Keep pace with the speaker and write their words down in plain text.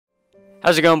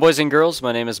How's it going, boys and girls?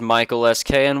 My name is Michael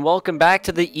SK, and welcome back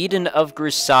to the Eden of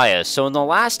Grisaia. So in the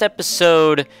last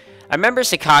episode, I remember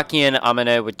Sakaki and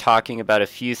Amane were talking about a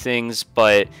few things,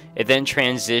 but it then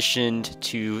transitioned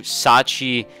to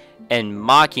Sachi and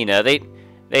Makina.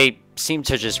 They seemed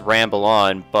to just ramble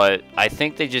on, but I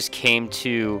think they just came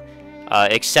to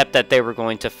accept that they were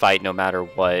going to fight no matter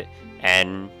what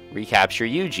and recapture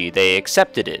Yuji. They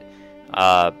accepted it.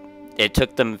 It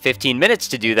took them 15 minutes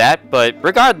to do that, but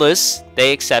regardless,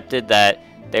 they accepted that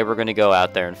they were going to go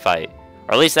out there and fight.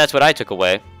 Or at least that's what I took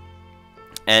away.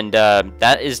 And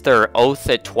that is their oath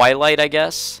at twilight, I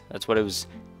guess. That's what it was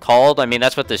called. I mean,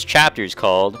 that's what this chapter is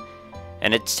called.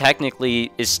 And it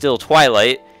technically is still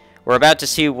twilight. We're about to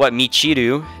see what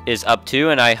Meikyuu is up to,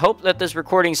 and I hope that this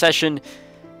recording session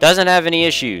doesn't have any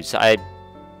issues. I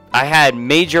had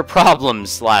major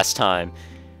problems last time,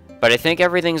 but I think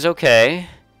everything's okay.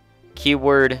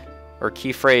 Keyword or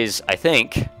key phrase, I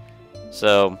think.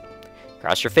 So,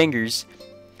 cross your fingers.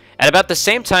 At about the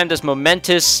same time this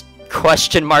momentous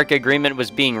question mark agreement was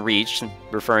being reached,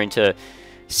 referring to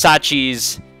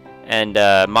Sachi's and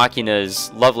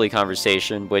Makina's lovely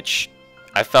conversation, which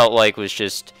I felt like was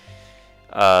just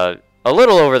a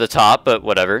little over the top, but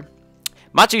whatever.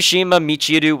 Matsushima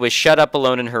Meikyuu was shut up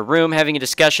alone in her room, having a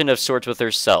discussion of sorts with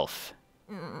herself.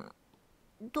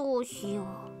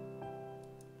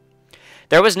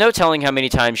 There was no telling how many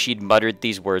times she'd muttered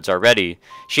these words already.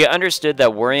 She understood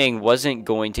that worrying wasn't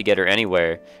going to get her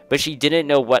anywhere, but she didn't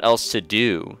know what else to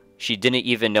do. She didn't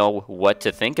even know what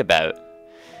to think about.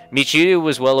 Meikyuu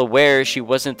was well aware she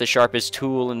wasn't the sharpest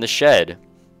tool in the shed.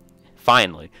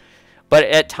 Finally. But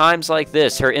at times like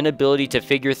this, her inability to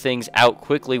figure things out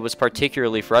quickly was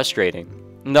particularly frustrating.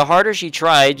 And the harder she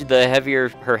tried, the heavier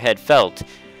her head felt.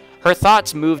 Her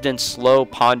thoughts moved in slow,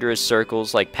 ponderous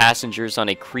circles like passengers on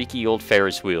a creaky old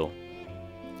Ferris wheel.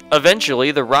 Eventually,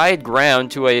 the ride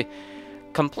ground to a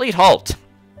complete halt,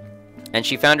 and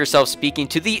she found herself speaking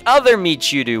to the other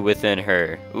Meikyuu within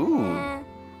her. Ooh.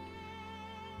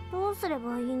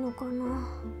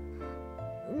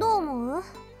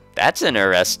 That's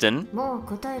interesting.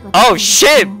 Oh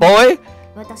shit, boy!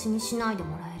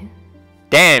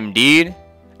 Damn, dude.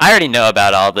 I already know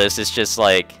about all this, it's just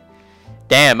like...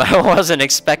 Damn, I wasn't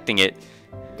expecting it.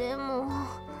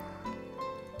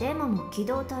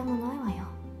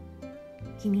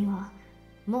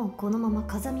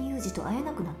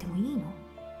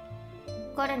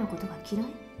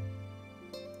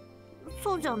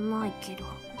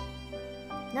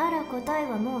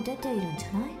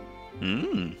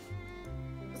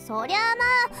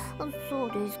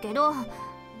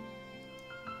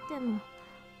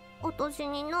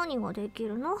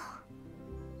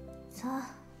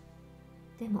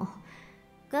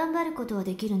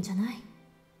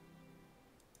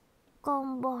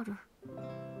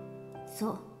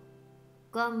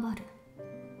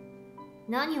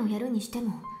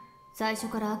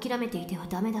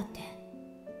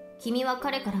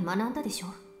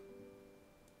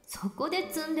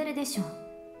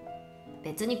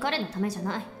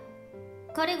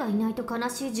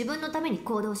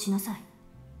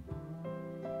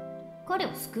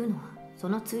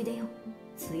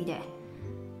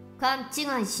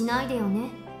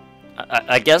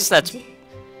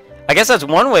 I guess that's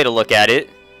one way to look at it,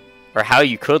 or how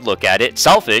you could look at it.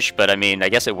 Selfish, but I mean, I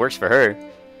guess it works for her.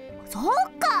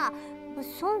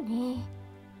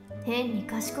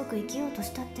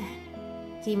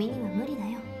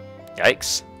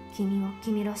 Yikes.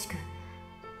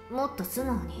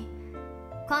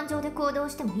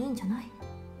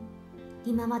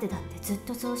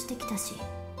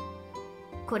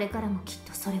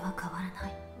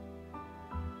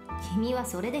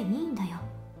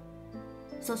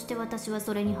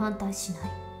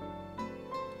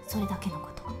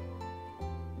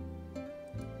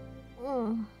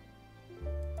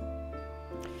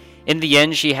 In the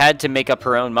end, she had to make up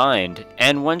her own mind,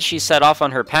 and once she set off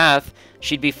on her path,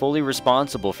 she'd be fully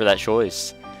responsible for that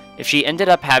choice. If she ended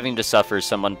up having to suffer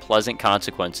some unpleasant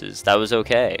consequences, that was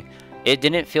okay. It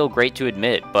didn't feel great to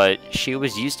admit, but she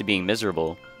was used to being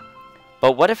miserable.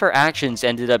 But what if her actions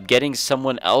ended up getting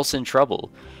someone else in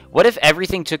trouble? What if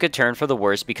everything took a turn for the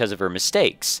worse because of her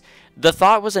mistakes? The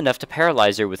thought was enough to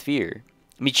paralyze her with fear.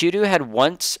 Meikyuu had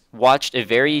once watched a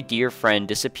very dear friend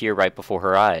disappear right before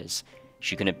her eyes.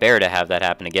 She couldn't bear to have that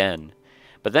happen again.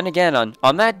 But then again,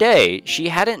 on that day, she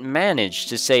hadn't managed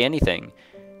to say anything.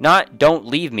 Not, "Don't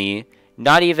leave me,"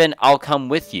 not even, "I'll come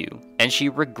with you." And she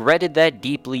regretted that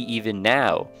deeply even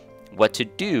now. What to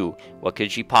do? What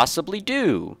could she possibly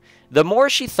do? The more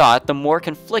she thought, the more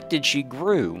conflicted she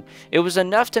grew. It was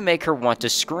enough to make her want to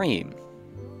scream.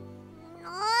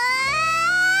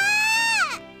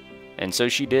 and so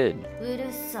she did.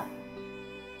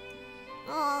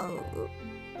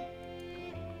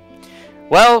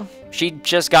 Well, she'd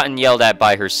just gotten yelled at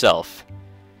by herself.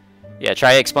 Yeah,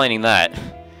 try explaining that.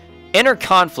 Inner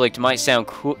conflict might sound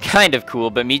kind of cool,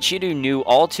 but Meikyuu knew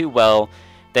all too well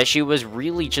that she was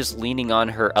really just leaning on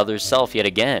her other self yet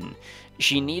again.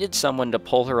 She needed someone to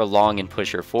pull her along and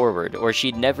push her forward, or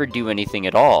she'd never do anything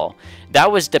at all.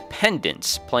 That was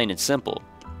dependence, plain and simple.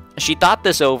 She thought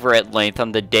this over at length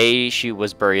on the day she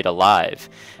was buried alive.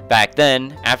 Back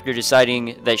then, after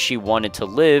deciding that she wanted to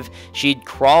live, she'd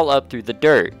crawl up through the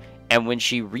dirt, and when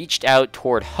she reached out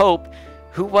toward hope,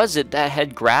 who was it that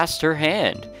had grasped her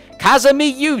hand?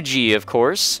 Kazami Yuji, of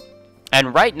course.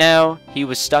 And right now, he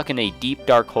was stuck in a deep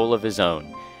dark hole of his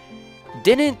own.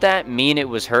 Didn't that mean it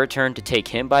was her turn to take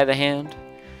him by the hand?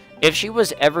 If she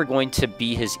was ever going to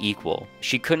be his equal,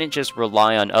 she couldn't just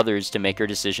rely on others to make her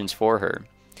decisions for her.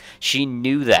 She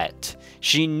knew that.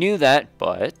 She knew that,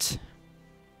 but...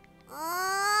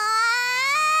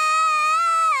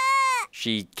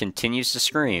 she continues to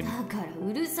scream.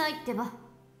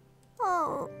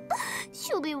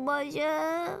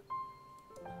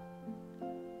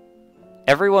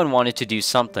 Everyone wanted to do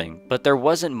something, but there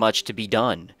wasn't much to be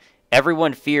done.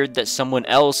 Everyone feared that someone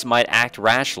else might act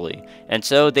rashly, and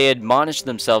so they admonished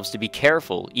themselves to be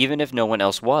careful, even if no one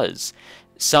else was.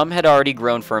 Some had already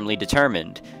grown firmly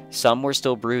determined, some were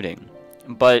still brooding.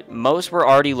 But most were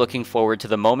already looking forward to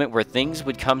the moment where things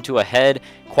would come to a head,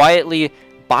 quietly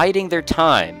biding their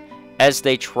time as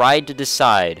they tried to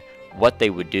decide what they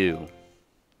would do.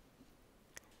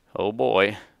 Oh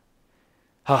boy.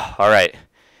 Alright.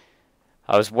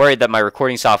 I was worried that my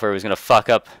recording software was going to fuck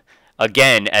up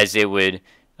again as it would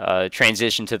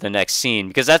transition to the next scene,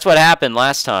 because that's what happened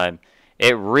last time.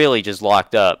 It really just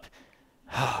locked up.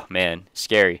 Oh man,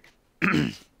 scary.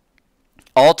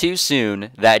 All too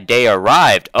soon, that day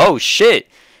arrived. Oh shit!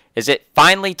 Is it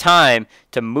finally time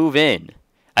to move in?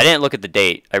 I didn't look at the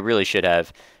date. I really should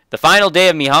have. The final day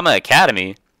of Mihama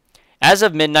Academy. As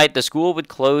of midnight, the school would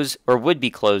close, or would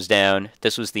be closed down.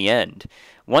 This was the end.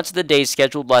 Once the day's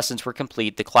scheduled lessons were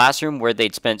complete, the classroom where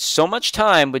they'd spent so much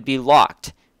time would be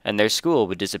locked, and their school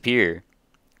would disappear.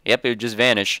 Yep, it would just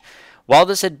vanish. While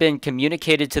this had been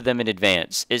communicated to them in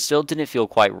advance, it still didn't feel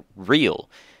quite real.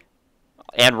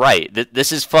 And right,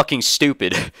 this is fucking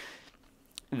stupid.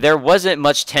 There wasn't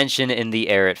much tension in the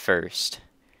air at first.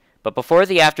 But before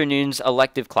the afternoon's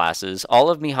elective classes, all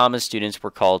of Mihama's students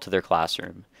were called to their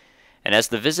classroom. And as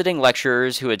the visiting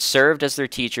lecturers who had served as their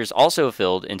teachers also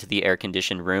filled into the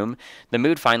air-conditioned room, the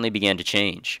mood finally began to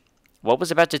change. What was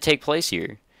about to take place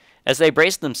here? As they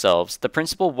braced themselves, the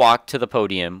principal walked to the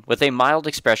podium with a mild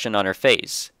expression on her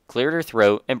face, cleared her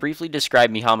throat, and briefly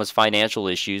described Mihama's financial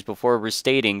issues before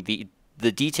restating the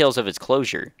details of its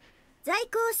closure. 在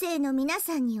校生の皆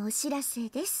さんにお知らせ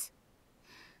です。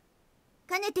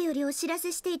かねてよりお知ら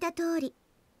せしていた通り、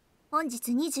本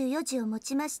日24時をも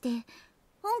ちまして、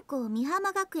本校美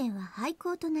浜学園は廃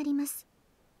校となります。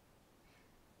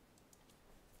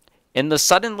In the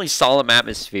suddenly solemn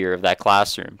atmosphere of that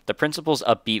classroom, the principal's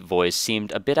upbeat voice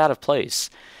seemed a bit out of place.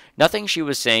 Nothing she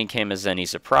was saying came as any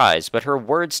surprise, but her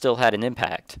words still had an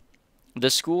impact. The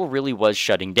school really was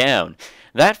shutting down.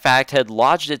 That fact had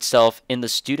lodged itself in the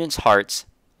students' hearts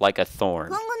like a thorn.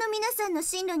 今後の皆さんの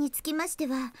進路につきまして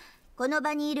は、この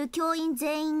場にいる教員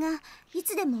全員がい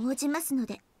つでも応じますの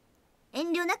で、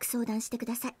遠慮なく相談してく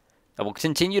ださい。I will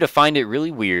continue to find it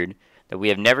really weird that we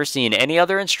have never seen any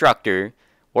other instructor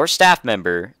or staff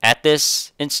member at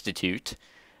this institute,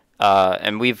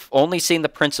 and we've only seen the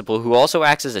principal, who also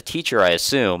acts as a teacher, I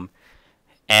assume,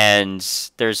 and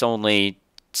there's only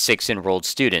 6 enrolled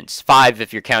students. 5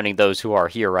 if you're counting those who are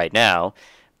here right now,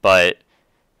 but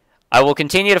I will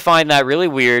continue to find that really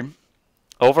weird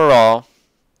overall,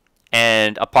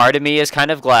 and a part of me is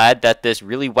kind of glad that this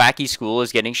really wacky school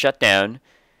is getting shut down,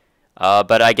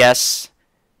 but I guess,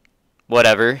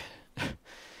 whatever.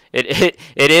 It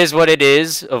is what it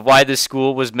is of why this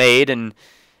school was made, and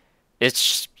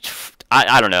it's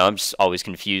I don't know, I'm just always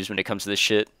confused when it comes to this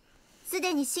shit. す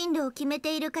でに進路を決め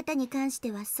ている方に関し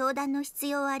ては相談の必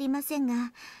要はありません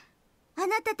が、あ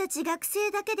なたたち学生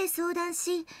だけで相談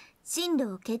し、進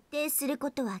路を決定する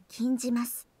ことは禁じま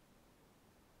す。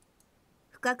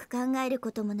深く考える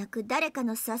こともなく誰か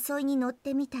の誘いに乗っ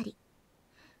てみたり、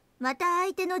また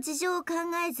相手の事情を考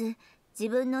えず、自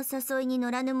分の誘いに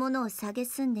乗らぬものを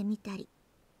蔑んでみたり。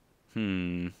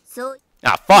そう。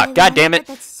Ah, fuck! God damn it! あなた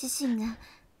たち自身が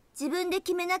自分で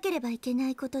決めなければいけな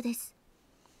いことです。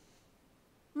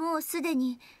もうすで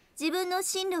に自分の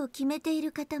進路を決めてい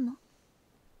る方も、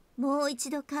もう一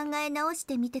度考え直し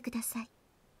てみてください。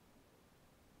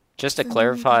Just to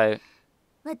clarify,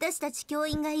 私たち教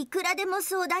員がいくらでも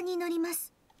相談に乗りま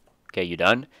す。 Okay, you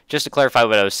done? Just to clarify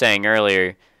what I was saying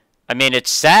earlier, I mean, it's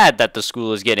sad that the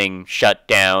school is getting shut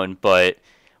down, but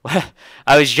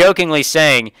I was jokingly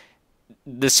saying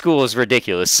the school is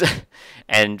ridiculous.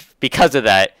 And because of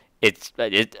that,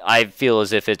 I feel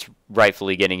as if it's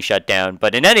rightfully getting shut down.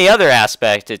 But in any other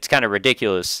aspect, it's kind of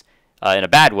ridiculous in a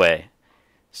bad way.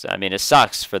 So, I mean, it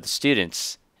sucks for the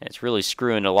students. And it's really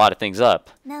screwing a lot of things up.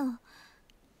 な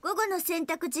お、午後の選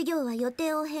択授業は予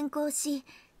定を変更し、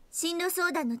進路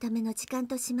相談のための時間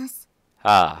とします。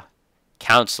Ah,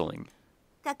 counseling.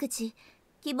 各自、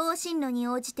希望進路に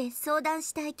応じて相談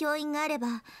したい教員があれ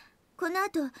ば、この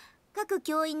後、各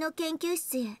教員の研究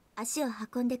室へ足を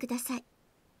運んでください。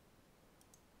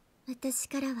私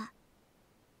からは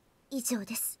以上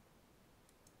です。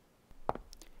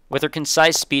With her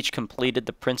concise speech completed,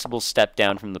 the principal stepped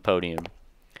down from the podium.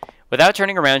 Without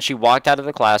turning around, she walked out of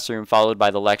the classroom, followed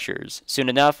by the lecturers. Soon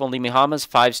enough, only Mihama's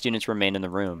 5 students remained in the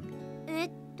room.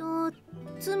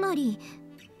 つまり、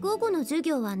午後の授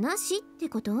業はなしって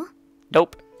こと？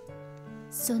 Nope.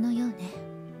 そのようね。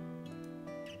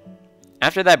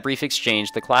After that brief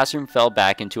exchange, the classroom fell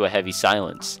back into a heavy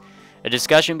silence. A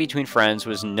discussion between friends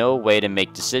was no way to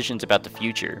make decisions about the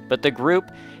future, but the group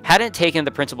hadn't taken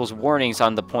the principal's warnings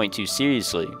on the point too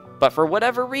seriously. But for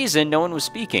whatever reason, no one was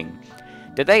speaking.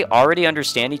 Did they already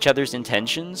understand each other's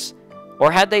intentions?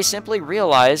 Or had they simply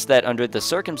realized that under the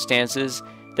circumstances,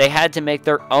 they had to make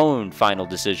their own final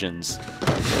decisions?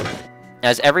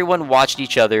 As everyone watched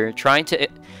each other, trying to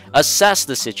assess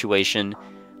the situation,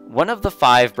 one of the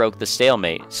 5 broke the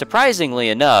stalemate. Surprisingly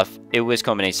enough, it was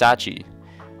Kominesachi.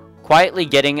 Quietly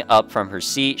getting up from her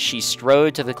seat, she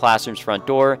strode to the classroom's front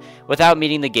door without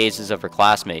meeting the gazes of her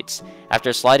classmates.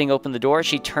 After sliding open the door,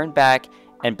 she turned back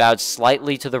and bowed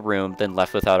slightly to the room, then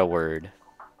left without a word.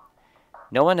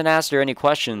 No one had asked her any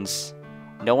questions.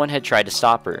 No one had tried to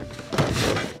stop her.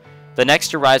 The next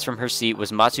to rise from her seat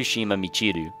was Matsushima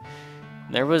Michiru.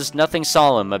 There was nothing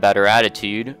solemn about her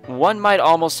attitude. One might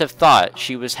almost have thought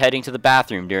she was heading to the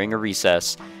bathroom during a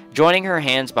recess. Joining her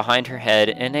hands behind her head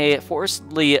in a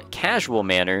forcedly casual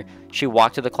manner, she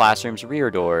walked to the classroom's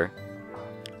rear door.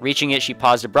 Reaching it, she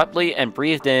paused abruptly and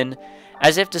breathed in,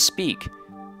 as if to speak,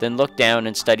 then looked down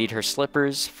and studied her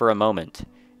slippers for a moment.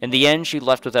 In the end, she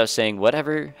left without saying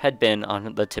whatever had been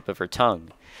on the tip of her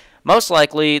tongue. Most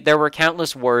likely, there were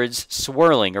countless words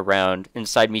swirling around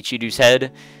inside Michiru's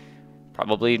head,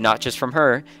 probably not just from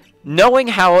her. Knowing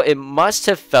how it must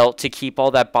have felt to keep all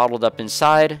that bottled up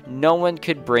inside, no one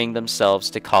could bring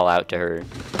themselves to call out to her.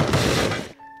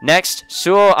 Next,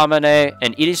 Suo Amane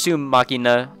and Irisu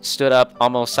Makina stood up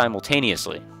almost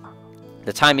simultaneously.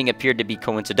 The timing appeared to be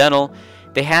coincidental.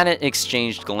 They hadn't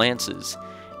exchanged glances.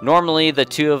 Normally, the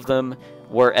two of them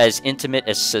were as intimate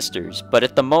as sisters, but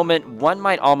at the moment, one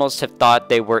might almost have thought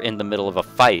they were in the middle of a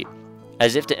fight.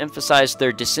 As if to emphasize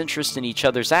their disinterest in each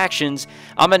other's actions,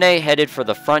 Amane headed for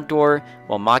the front door,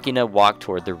 while Makina walked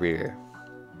toward the rear.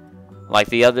 Like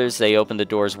the others, they opened the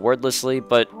doors wordlessly,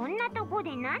 but...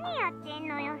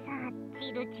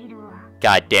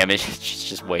 God damn it, she's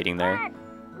just waiting there.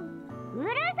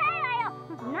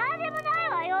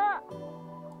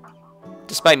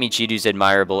 Despite Michiru's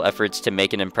admirable efforts to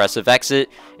make an impressive exit,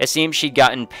 it seemed she'd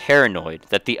gotten paranoid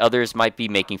that the others might be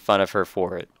making fun of her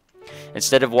for it.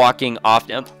 Instead of walking off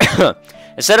down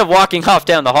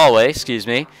the hallway,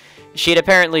 she had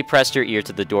apparently pressed her ear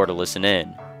to the door to listen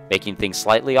in, making things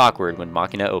slightly awkward when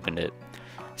Makina opened it.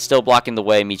 Still blocking the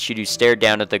way, Michiru stared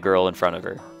down at the girl in front of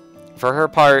her. For her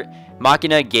part,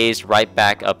 Makina gazed right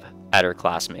back up at her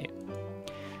classmate.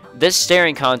 This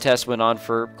staring contest went on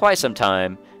for quite some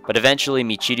time, but eventually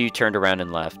Michiru turned around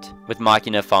and left, with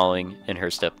Makina following in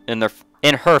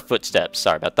her footsteps.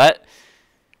 Sorry about that.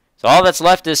 So all that's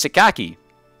left is Sakaki.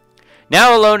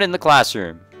 Now alone in the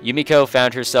classroom, Yumiko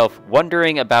found herself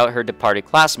wondering about her departed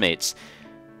classmates.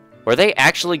 Were they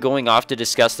actually going off to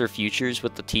discuss their futures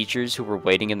with the teachers who were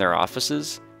waiting in their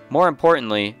offices? More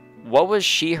importantly, what was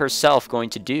she herself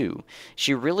going to do?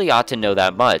 She really ought to know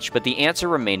that much, but the answer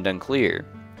remained unclear.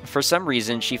 For some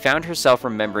reason, she found herself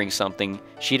remembering something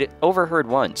she'd overheard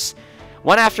once.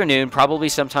 One afternoon, probably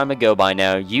some time ago by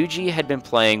now, Yuji had been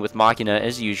playing with Makina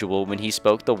as usual when he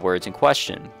spoke the words in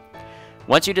question.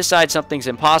 Once you decide something's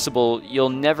impossible, you'll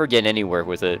never get anywhere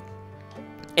with it.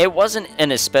 It wasn't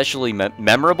an especially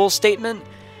memorable statement,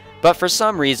 but for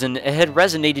some reason, it had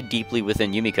resonated deeply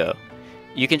within Yumiko.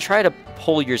 You can try to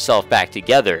pull yourself back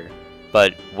together,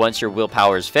 but once your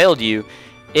willpower's failed you,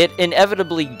 it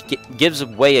inevitably gives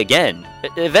way again.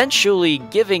 Eventually,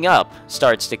 giving up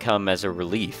starts to come as a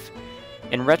relief.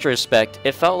 In retrospect,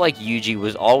 it felt like Yuji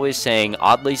was always saying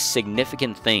oddly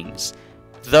significant things.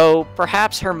 though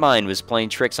perhaps her mind was playing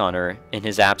tricks on her in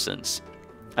his absence.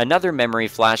 Another memory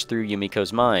flashed through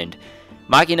Yumiko's mind.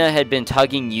 Makina had been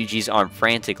tugging Yuji's arm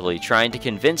frantically, trying to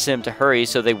convince him to hurry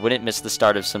so they wouldn't miss the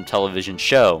start of some television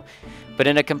show. But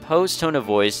in a composed tone of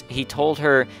voice, he told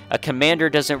her a commander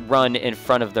doesn't run in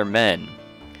front of their men.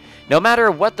 No matter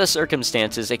what the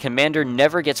circumstances, a commander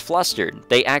never gets flustered.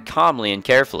 They act calmly and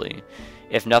carefully.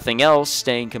 If nothing else,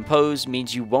 staying composed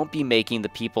means you won't be making the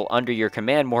people under your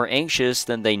command more anxious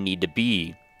than they need to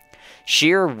be.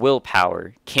 Sheer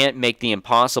willpower can't make the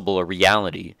impossible a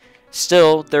reality.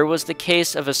 Still, there was the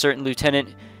case of a certain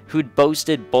lieutenant who'd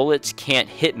boasted bullets can't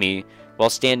hit me while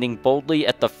standing boldly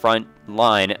at the front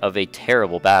line of a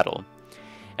terrible battle.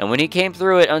 And when he came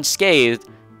through it unscathed,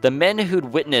 the men who'd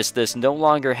witnessed this no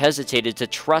longer hesitated to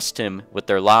trust him with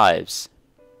their lives.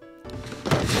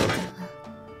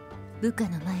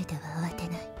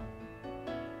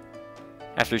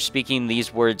 After speaking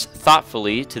these words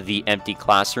thoughtfully to the empty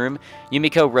classroom,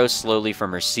 Yumiko rose slowly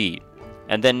from her seat.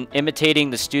 And then, imitating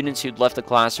the students who'd left the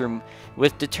classroom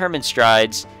with determined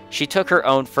strides, she took her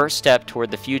own first step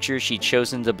toward the future she'd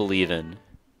chosen to believe in.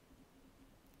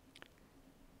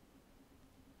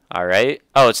 Alright.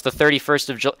 Oh, it's the 31st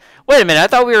of July. Wait a minute, I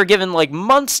thought we were given, like,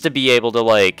 months to be able to,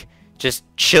 like, just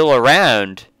chill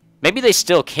around. Maybe they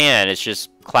still can, it's just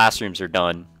classrooms are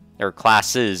done. Or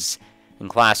classes and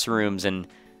classrooms and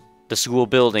the school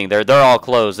building. They're all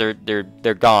closed.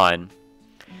 They're gone.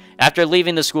 After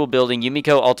leaving the school building,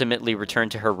 Yumiko ultimately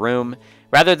returned to her room.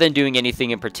 Rather than doing anything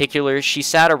in particular, she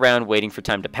sat around waiting for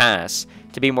time to pass.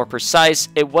 To be more precise,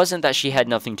 it wasn't that she had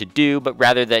nothing to do, but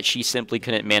rather that she simply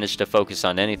couldn't manage to focus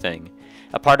on anything.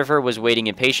 A part of her was waiting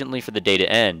impatiently for the day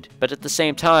to end, but at the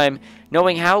same time,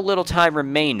 knowing how little time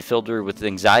remained filled her with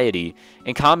anxiety.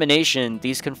 In combination,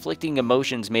 these conflicting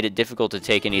emotions made it difficult to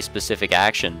take any specific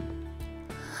action.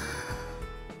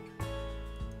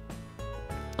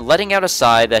 Letting out a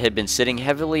sigh that had been sitting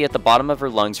heavily at the bottom of her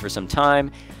lungs for some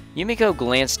time, Yumiko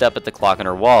glanced up at the clock on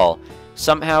her wall.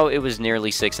 Somehow it was nearly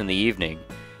 6 in the evening.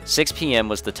 6 p.m.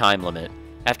 was the time limit.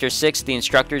 After 6, the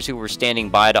instructors who were standing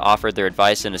by to offer their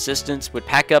advice and assistance would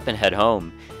pack up and head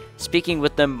home. Speaking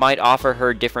with them might offer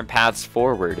her different paths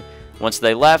forward. Once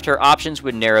they left, her options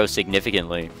would narrow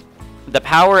significantly. The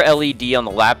power LED on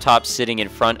the laptop sitting in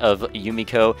front of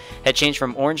Yumiko had changed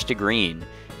from orange to green.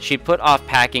 She put off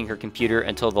packing her computer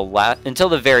until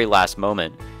the very last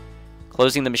moment.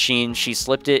 Closing the machine, she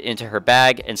slipped it into her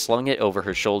bag and slung it over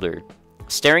her shoulder.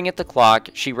 Staring at the clock,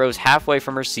 she rose halfway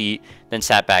from her seat, then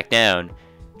sat back down.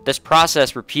 This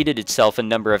process repeated itself a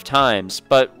number of times,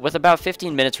 but with about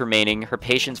 15 minutes remaining, her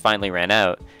patience finally ran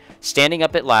out. Standing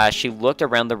up at last, she looked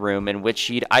around the room in which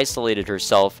she'd isolated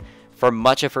herself for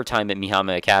much of her time at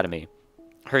Mihama Academy.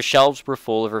 Her shelves were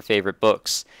full of her favorite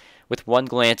books. With one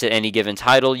glance at any given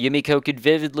title, Yumiko could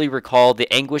vividly recall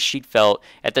the anguish she'd felt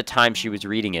at the time she was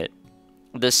reading it.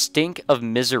 The stink of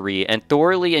misery had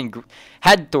thoroughly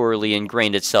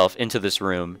ingrained itself into this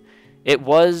room. It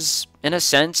was, in a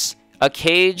sense, a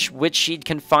cage which she'd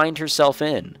confined herself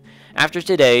in. After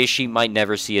today, she might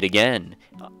never see it again.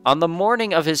 On the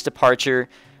morning of his departure,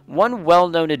 one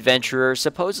well-known adventurer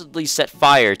supposedly set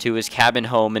fire to his cabin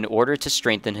home in order to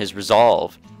strengthen his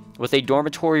resolve. With a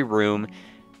dormitory room,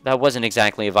 that wasn't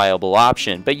exactly a viable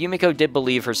option, but Yumiko did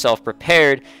believe herself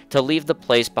prepared to leave the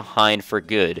place behind for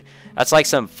good. That's like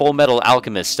some Full Metal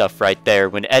Alchemist stuff right there,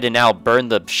 when Ed and Al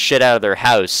burned the shit out of their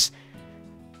house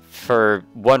for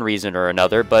one reason or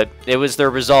another, but it was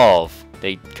their resolve.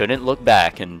 They couldn't look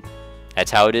back, and that's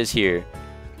how it is here.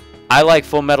 I like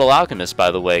Full Metal Alchemist,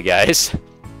 by the way, guys.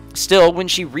 Still, when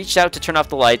she reached out to turn off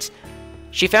the lights,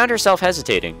 she found herself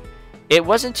hesitating. It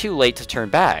wasn't too late to turn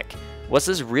back. Was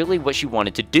this really what she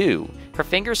wanted to do? Her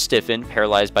fingers stiffened,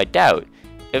 paralyzed by doubt.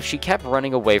 If she kept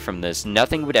running away from this,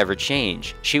 nothing would ever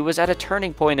change. She was at a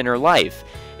turning point in her life,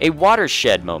 a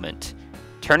watershed moment.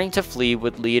 Turning to flee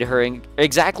would lead her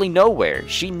exactly nowhere.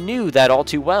 She knew that all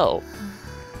too well.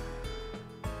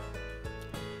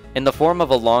 In the form of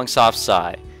a long, soft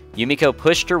sigh, Yumiko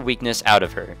pushed her weakness out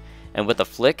of her, and with a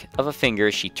flick of a finger,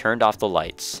 she turned off the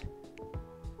lights.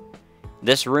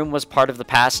 This room was part of the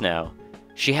past now.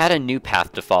 She had a new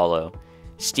path to follow.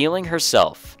 Steeling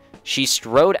herself, she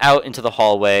strode out into the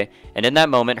hallway, and in that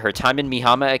moment, her time in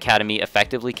Mihama Academy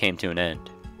effectively came to an end.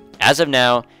 As of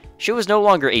now, she was no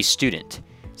longer a student.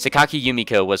 Sakaki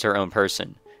Yumiko was her own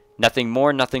person. Nothing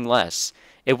more, nothing less.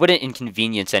 It wouldn't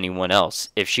inconvenience anyone else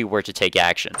if she were to take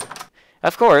action.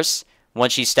 Of course,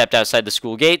 once she stepped outside the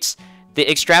school gates, the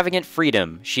extravagant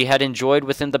freedom she had enjoyed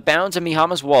within the bounds of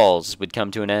Mihama's walls would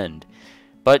come to an end.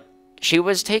 But she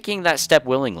was taking that step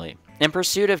willingly, in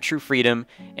pursuit of true freedom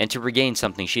and to regain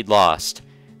something she'd lost.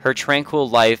 Her tranquil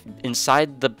life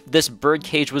inside this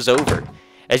birdcage was over.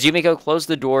 As Yumiko closed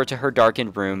the door to her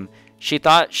darkened room, she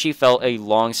thought she felt a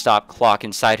long-stop clock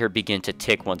inside her begin to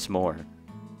tick once more.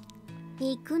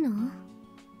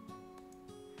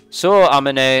 Suo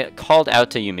Amane called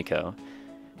out to Yumiko.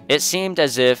 It seemed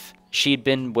as if she'd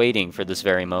been waiting for this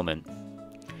very moment.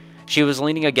 She was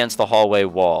leaning against the hallway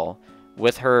wall,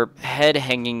 with her head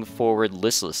hanging forward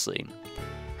listlessly.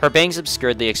 Her bangs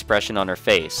obscured the expression on her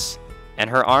face, and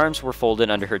her arms were folded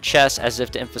under her chest as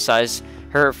if to emphasize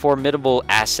her formidable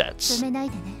assets.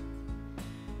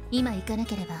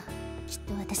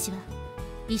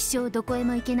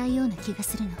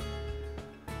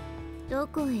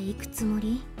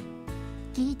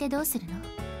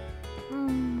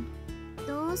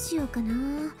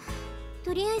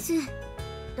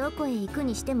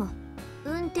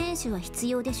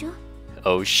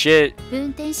 Oh shit.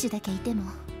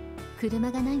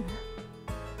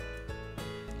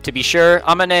 To be sure,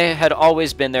 Amane had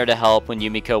always been there to help when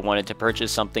Yumiko wanted to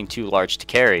purchase something too large to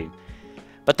carry.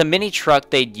 But the mini truck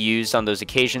they'd used on those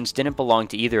occasions didn't belong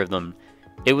to either of them.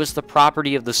 It was the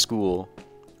property of the school.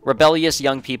 Rebellious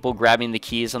young people grabbing the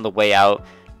keys on the way out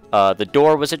the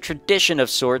door was a tradition of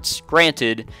sorts,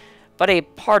 granted, but a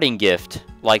parting gift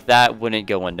like that wouldn't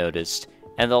go unnoticed.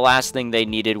 And the last thing they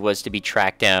needed was to be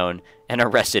tracked down and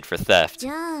arrested for theft.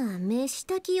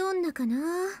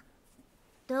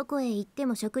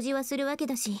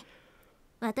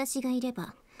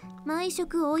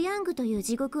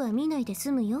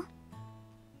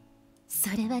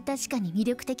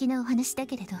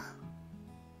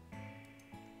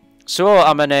 Suo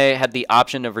Amane had the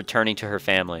option of returning to her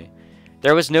family.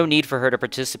 There was no need for her to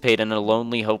participate in a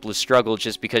lonely, hopeless struggle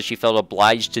just because she felt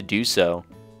obliged to do so.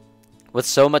 With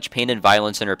so much pain and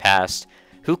violence in her past,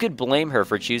 who could blame her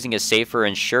for choosing a safer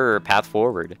and surer path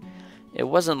forward? It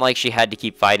wasn't like she had to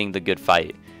keep fighting the good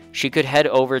fight. She could head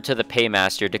over to the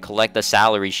paymaster to collect the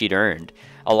salary she'd earned,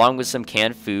 along with some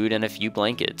canned food and a few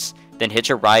blankets, then hitch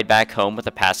a ride back home with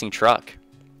a passing truck.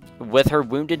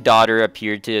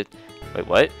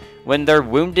 When their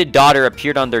wounded daughter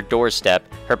appeared on their doorstep,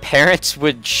 her parents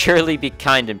would surely be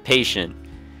kind and patient.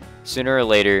 Sooner or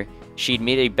later, she'd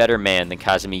meet a better man than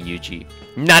Kazumi Yuji.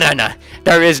 Nah,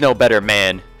 there is no better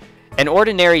man. An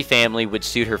ordinary family would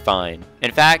suit her fine.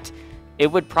 In fact,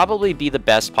 it would probably be the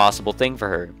best possible thing for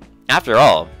her. After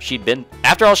all she'd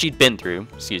been through,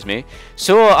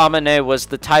 Suo Amane was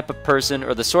the type of person,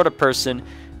 or the sort of person,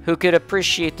 who could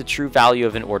appreciate the true value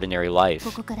of an ordinary life.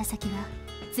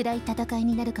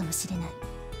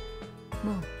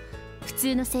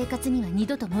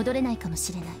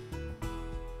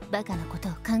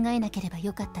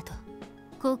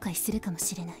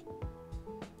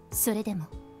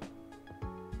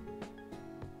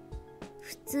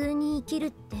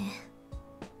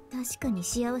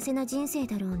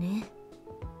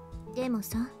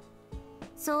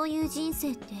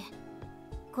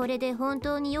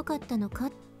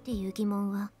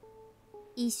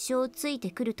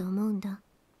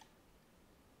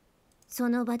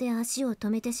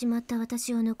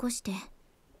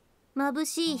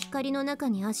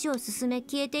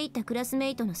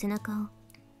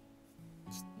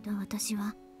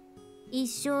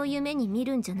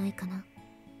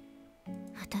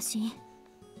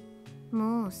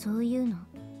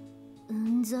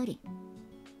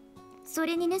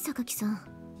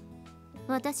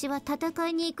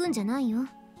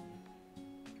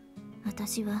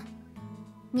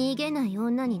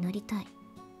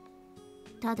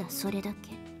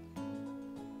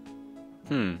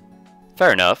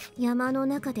 Fair enough.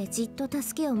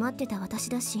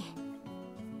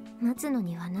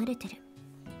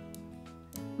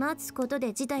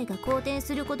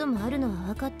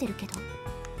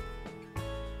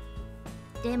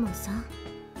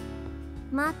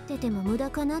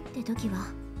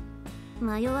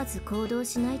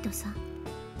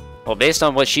 Well, based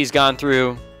on what she's gone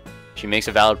through, she makes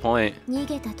a valid point.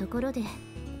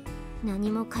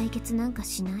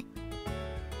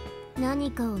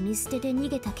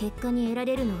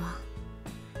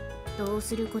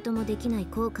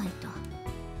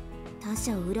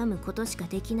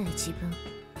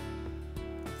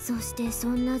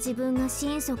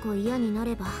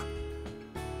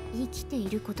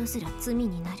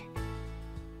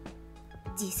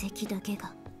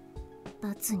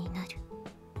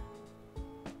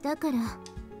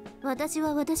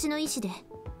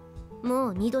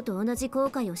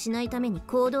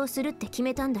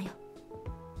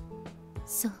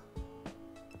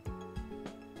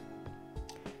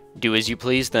 Do as you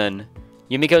please, then.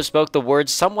 Yumiko spoke the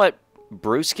words somewhat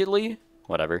brusquely,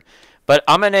 but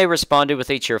Amane responded with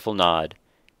a cheerful nod.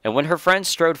 and when her friend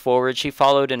strode forward, she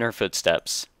followed in her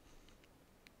footsteps.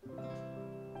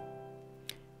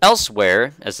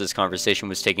 Elsewhere, as this conversation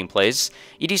was taking place,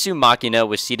 Irisu Makina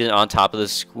was seated on top of the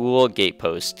school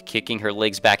gatepost, kicking her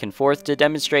legs back and forth to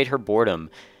demonstrate her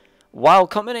boredom, while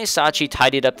Komune Sachi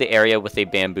tidied up the area with a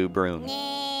bamboo broom.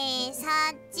 ねえ、さ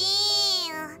っちん。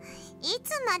い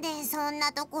つまでそん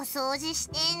なとこ掃除し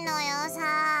てんのよ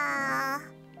さ。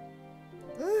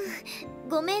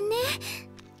ごめんね。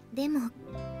でも、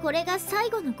これが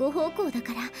最後のご奉公だ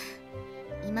から、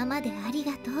今まであり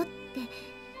がとうって、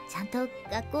ちゃんと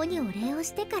学校にお礼を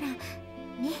してから、ね。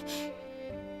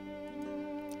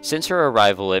Since her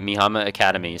arrival at Mihama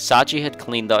Academy, Sachi had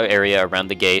cleaned the area around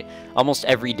the gate almost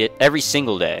every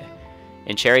single day.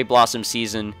 In cherry blossom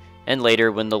season, and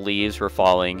later when the leaves were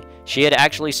falling, she had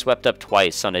actually swept up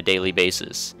twice on a daily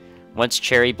basis. Once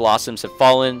cherry blossoms have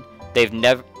fallen,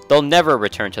 they'll never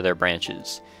return to their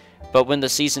branches. But when the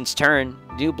seasons turn,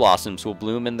 new blossoms will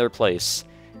bloom in their place.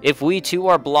 If we too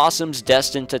are blossoms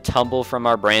destined to tumble from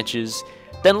our branches,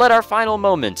 then let our final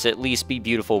moments at least be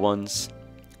beautiful ones.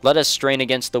 Let us strain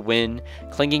against the wind,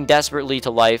 clinging desperately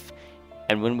to life,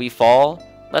 and when we fall,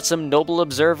 let some noble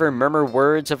observer murmur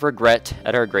words of regret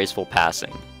at our graceful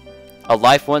passing. A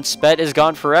life once spent is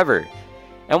gone forever,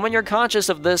 and when you're conscious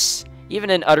of this, even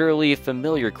an utterly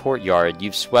familiar courtyard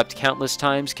you've swept countless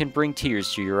times can bring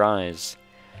tears to your eyes.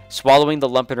 Swallowing the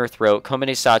lump in her throat,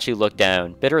 Komune Sachi looked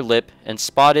down, bit her lip, and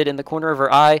spotted in the corner of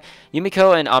her eye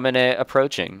Yumiko and Amane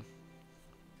approaching.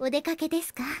 お出かけで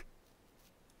すか?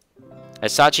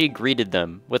 As Sachi greeted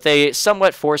them with a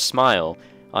somewhat forced smile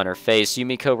on her face,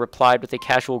 Yumiko replied with a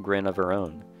casual grin of her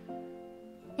own.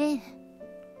 ええ、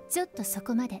ちょっとそ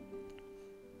こまで。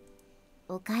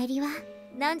お帰りは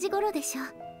何時頃でしょう?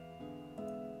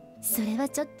 それは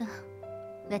ちょっと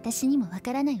私にもわ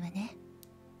からないわね。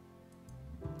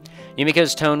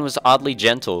Yumiko's tone was oddly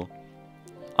gentle.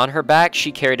 On her back,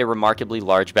 she carried a remarkably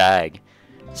large bag.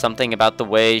 Something about the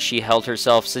way she held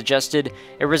herself suggested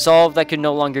a resolve that could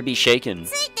no longer be shaken.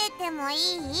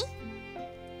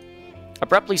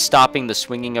 Abruptly stopping the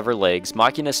swinging of her legs,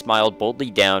 Makina smiled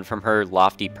boldly down from her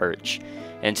lofty perch,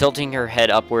 and tilting her head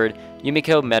upward,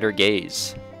 Yumiko met her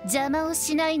gaze. 邪魔を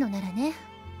しないのならね。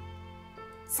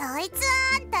そいつは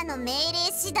あんたの命令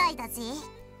次第だぜ。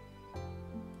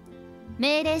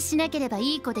命令しなければ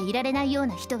いい子でいられないよう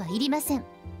な人はいりません。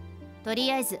と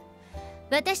りあえず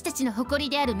私たちの誇り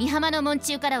である御浜の門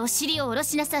中からお尻を下ろ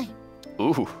しなさい。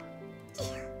Ooh.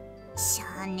 しょ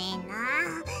うねえな。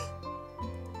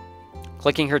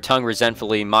Clicking her tongue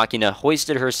resentfully, Makina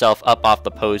hoisted herself up off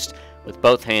the post with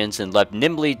both hands and leapt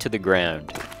nimbly to the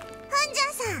ground. ほんじ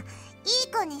ゃさん、い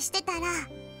い子にしてたら連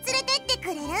れてってく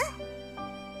れる?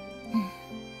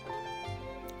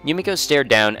 Yumiko stared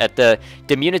down at the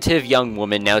diminutive young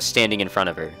woman now standing in front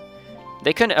of her.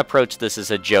 They couldn't approach this as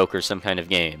a joke or some kind of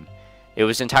game. It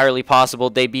was entirely possible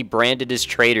they'd be branded as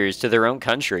traitors to their own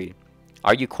country.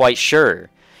 Are you quite sure?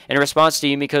 In response to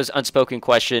Yumiko's unspoken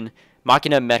question,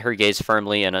 Makina met her gaze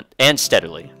firmly and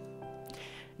steadily.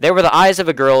 They were the eyes of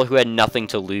a girl who had nothing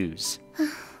to lose.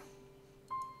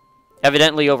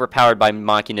 Evidently overpowered by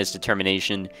Makina's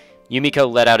determination,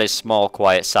 Yumiko let out a small,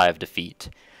 quiet sigh of defeat.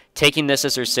 Taking this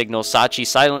as her signal, Sachi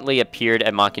silently appeared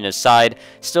at Makina's side,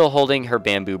 still holding her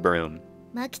bamboo broom.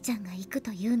 Maki-chanが行く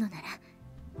というのなら、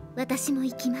私も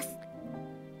行きます。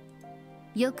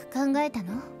よく考えた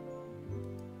の?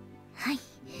 はい。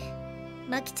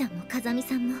Maki-chanも風見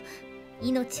さんも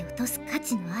命を落とす価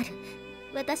値のある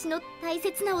私の大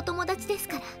切なお友達です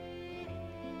から。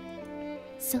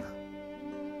そう。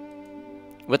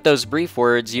With those brief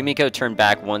words, Yumiko turned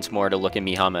back once more to look at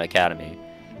Mihama Academy,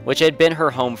 which had been her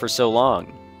home for so long.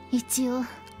 一応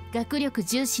学力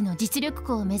重視の実力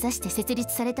校を目指して設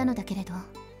立されたのだけれど、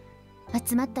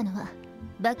集まったのは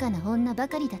バカな女ば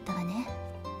かりだったわね。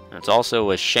It's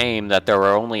also a shame that there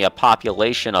were only a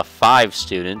population of 5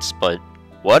 students, but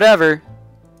whatever.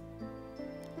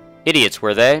 Idiots,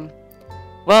 were they?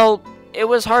 Well, it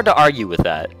was hard to argue with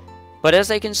that. But as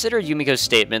they considered Yumiko's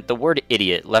statement, the word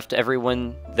idiot left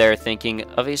everyone there thinking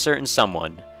of a certain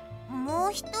someone. も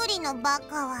う一人のバ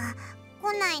カは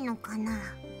来ないのかな?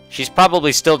 She's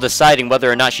probably still deciding whether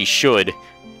or not she should.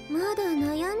 まだ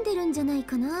悩んでるんじゃない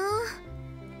かな。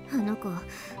あの子、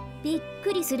びっ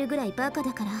くりするぐらいバカ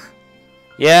だから。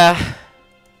Yeah.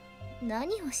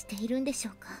 何をしているんでし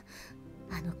ょうか、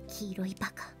あの黄色いバ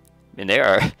カ。And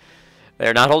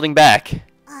they're not holding back.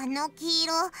 あの黄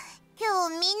色、今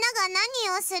日みんなが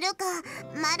何をするか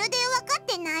まるで分かっ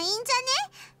てないんじゃね？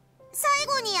最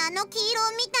後にあの黄色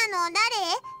を見たの誰？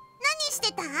何し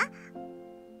てた？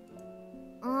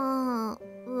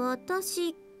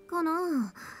私か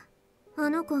な。あ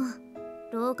の子、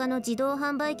廊下の自動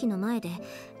販売機の前で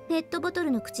ペットボト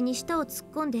ルの口に舌を突っ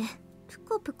込んでプ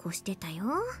コプコしてたよ。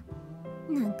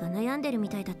なんか悩んでるみ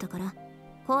たいだったから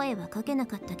声はかけな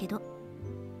かったけど。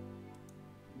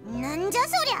なんじゃ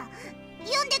そりゃ、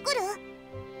呼んでくる。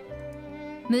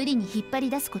無理に引っ張り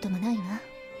出すこともないわ。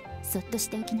そっとし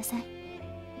ておきなさい。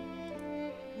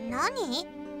何？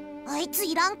あいつ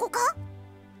いらん子か？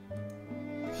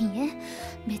いえ、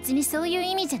別にそういう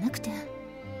意味じゃなくて。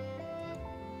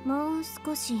もう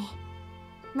少し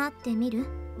待ってみる？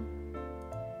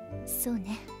そう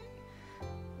ね。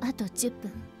あと10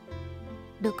分。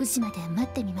6時まで待っ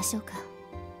てみましょうか。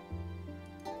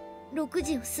6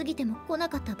時を過ぎても来な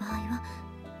かった場合は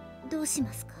どうし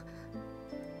ますか？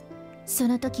そ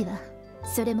の時は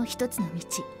それも一つの道、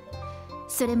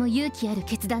それも勇気ある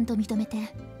決断と認めて、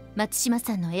松島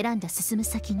さんの選んだ進む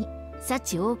先に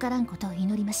幸多からんことを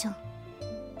祈りましょう。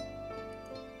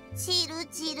チル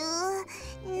チル、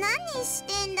何し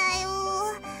てんだよ。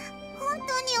本当に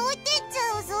置いてっち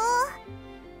ゃうぞ。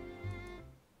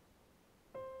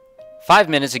5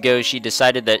 minutes ago, she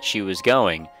decided that she was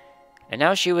going, and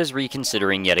now she was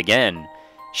reconsidering yet again.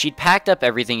 She'd packed up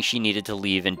everything she needed to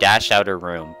leave and dashed out her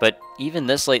room, but even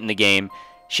this late in the game,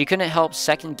 she couldn't help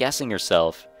second-guessing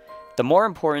herself. The more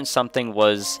important something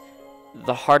was,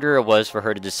 the harder it was for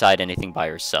her to decide anything by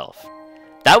herself.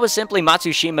 That was simply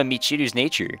Matsushima Michiru's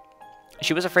nature.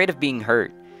 She was afraid of being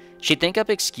hurt. She'd think up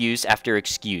excuse after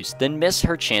excuse, then miss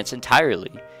her chance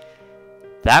entirely.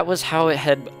 That was how it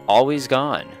had always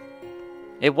gone.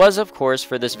 It was, of course,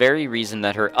 for this very reason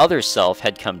that her other self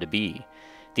had come to be.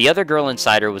 The other girl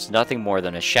inside her was nothing more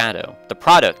than a shadow, the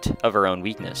product of her own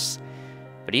weakness.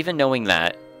 But even knowing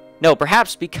that, no,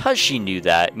 perhaps because she knew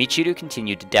that, Michiru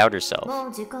continued to doubt herself.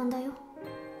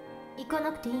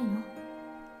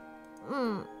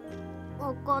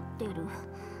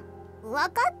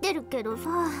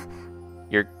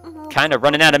 You're kinda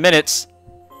running out of minutes.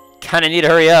 Kinda need to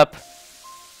hurry up.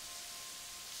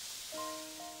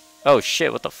 Oh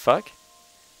shit, what the fuck?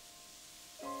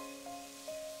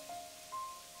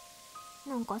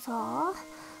 なんかさ、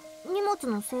荷物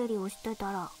の整理をして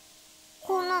たら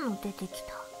こんなの出てき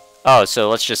た。Oh,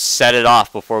 so let's just set it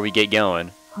off before we get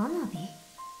going. 花火？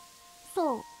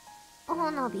そう、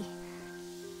花火。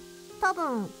多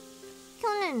分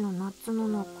去年の夏の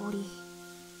残り。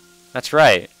That's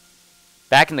right.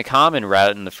 Back in the common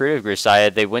route in the Fruit of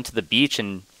Grisaia, they went to the beach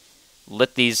and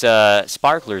lit these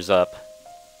sparklers up.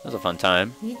 That was a fun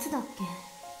time. いつだっけ？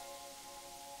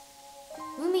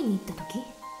海に行った時？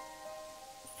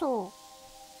そ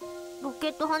う。ロケ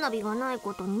ット花火がない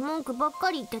ことに文句ばっか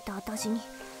り言ってた私に、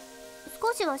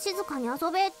少しは静かに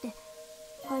遊べって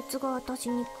あいつが私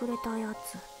にくれたや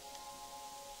つ。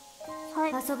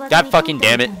God fucking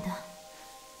damn it.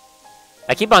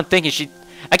 I keep on thinking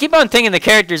the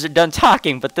characters are done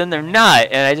talking, but then they're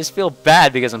not, and I just feel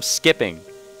bad because I'm skipping.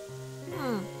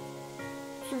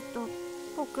 ずっと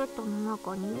ポケットの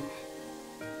中にね。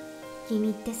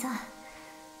君ってさ、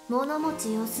物持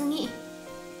ち良すぎ。っ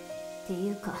て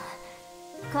いうか、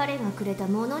彼がくれた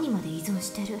ものにまで依存し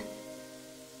てる。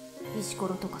石こ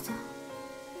ろとかさ。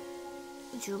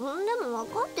自分でも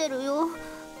分かってるよ。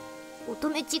乙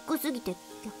女チックすぎて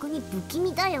逆に不気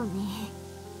味だよね。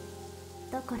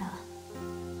だから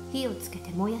火をつけ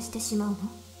て燃やしてしまうの？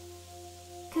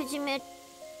けじめっ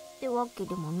てわけ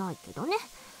でもないけどね。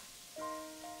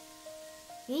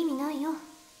意味ないよ。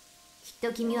きっ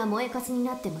と君は燃えかすに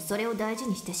なってもそれを大事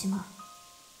にしてしまう。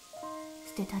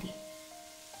捨てたり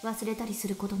忘れたりす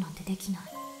ることなんてできない。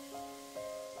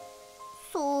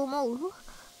そう思う？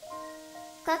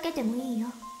かけてもいいよ。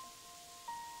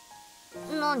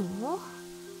何を？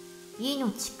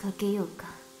命かけようか。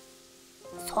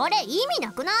それ意味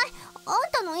なくない？あ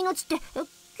んたの命って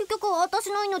結局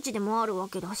私の命でもあるわ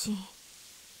けだし。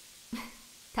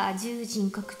多重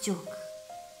人格チョーク。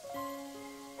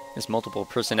This multiple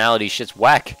personality shit's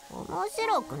whack. 面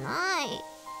白くない。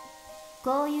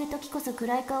こういう時こそ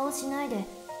暗い顔をしないで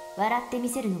笑ってみ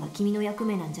せるのが君の役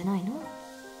目なんじゃないの？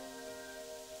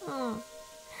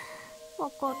分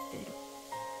かってる。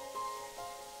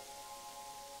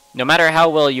No matter how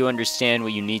well you understand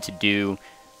what you need to do,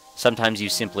 sometimes you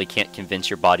simply can't convince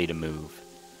your body to move.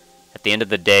 At the end of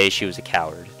the day, she was a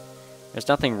coward. There's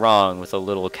nothing wrong with a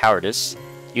little cowardice.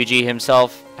 Yuji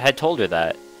himself had told her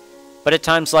that. But at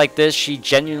times like this, she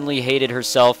genuinely hated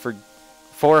herself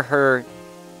for her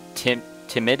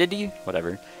timidity?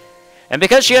 Whatever. And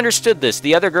because she understood this,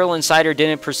 the other girl inside her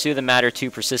didn't pursue the matter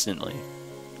too persistently.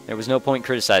 There was no point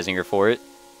criticizing her for it.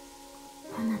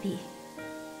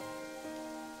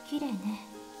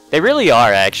 They really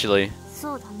are, actually.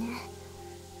 そうだね。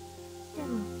で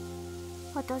も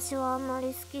私はあんまり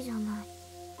好きじゃない。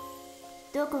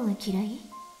どこが嫌い？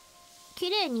綺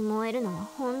麗に燃えるのは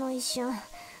ほんの一瞬。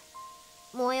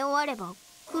燃え終われば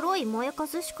黒い燃えか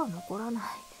すしか残らない。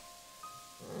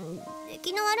出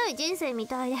来の悪い人生み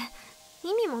たいで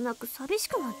意味もなく寂し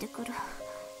くなってくる。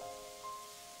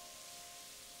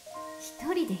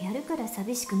一人でやるから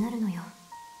寂しくなるのよ。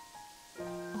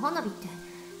花火って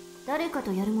誰か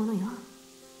とやるものよ。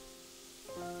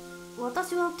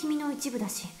私は君の一部だ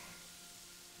し、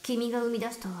君が生み出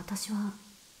した私は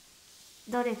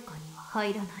誰かには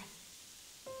入らない。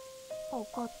分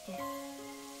かってる。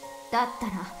だった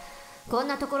らこん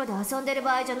なところで遊んでる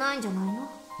場合じゃないんじゃないの？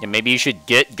 Yeah, maybe you should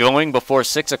get going before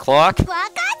 6 o'clock? 分か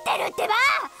ってるってば!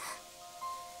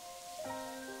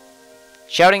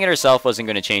 Shouting at herself wasn't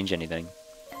going to change anything.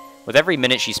 With every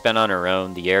minute she spent on her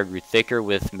own, the air grew thicker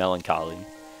with melancholy.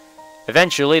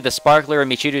 Eventually, the sparkler in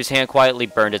Michiru's hand quietly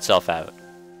burned itself out.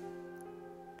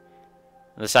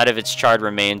 The sight of its charred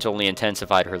remains only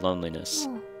intensified her loneliness.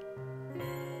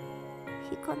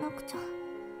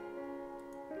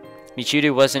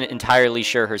 Michiru wasn't entirely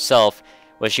sure herself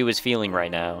what she was feeling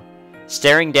right now,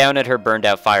 staring down at her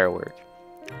burned-out firework.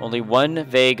 Only one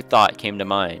vague thought came to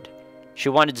mind. She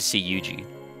wanted to see Yuji.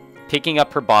 Picking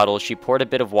up her bottle, she poured a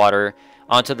bit of water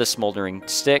onto the smoldering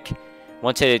stick.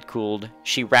 Once it had cooled,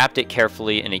 she wrapped it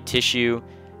carefully in a tissue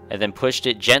and then pushed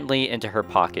it gently into her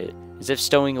pocket, as if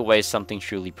stowing away something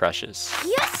truly precious.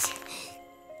 Yes!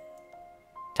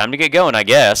 Time to get going, I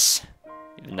guess.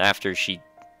 Even after she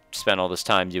spent all this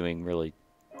time doing really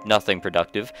nothing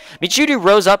productive. Michiru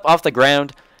rose up off the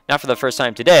ground. Not for the first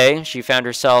time today, she found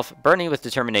herself burning with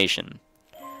determination.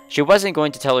 She wasn't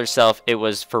going to tell herself it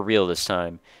was for real this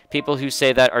time. People who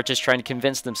say that are just trying to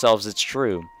convince themselves it's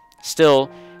true. Still,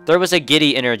 there was a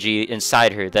giddy energy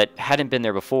inside her that hadn't been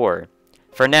there before.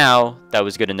 For now, that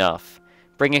was good enough.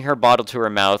 Bringing her bottle to her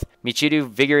mouth, Michiru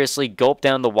vigorously gulped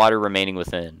down the water remaining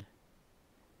within.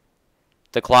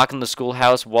 The clock on the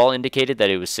schoolhouse wall indicated that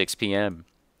it was 6 p.m.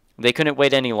 They couldn't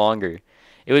wait any longer.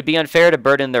 It would be unfair to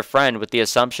burden their friend with the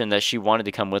assumption that she wanted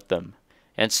to come with them.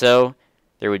 And so,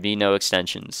 there would be no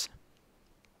extensions.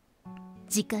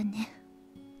 時間ね。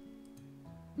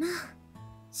まあ、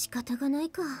仕方がない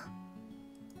か。いや、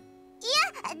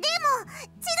でも、チ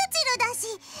ルチルだし、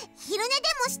昼寝で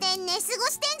もして寝過ご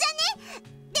してんじゃ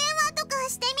ね？電話とか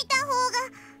してみた方が。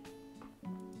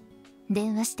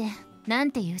電話してな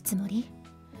んて言うつもり？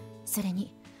それ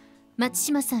に、松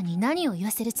島さんに何を言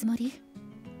わせるつもり？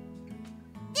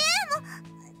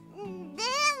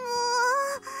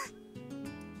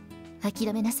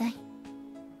諦めなさい。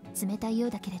冷たいよ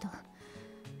うだけれど、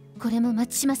これも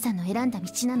松島さんの選んだ道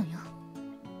なのよ。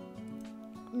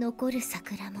残る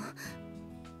桜も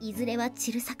いずれは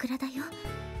散る桜だよ、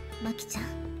マキちゃん。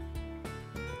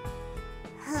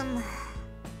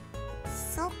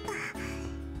そっか、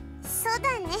そう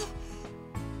だね。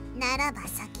ならば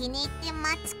先に行って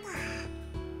待つか。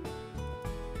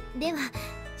では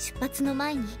出発の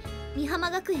前に美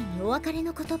浜学園にお別れ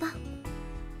の言葉。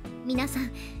皆さ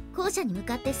ん校舎に向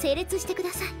かって整列してく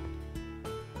ださい。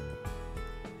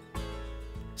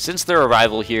Since their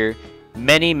arrival here,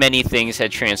 many things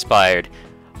had transpired.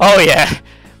 Oh yeah,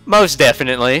 most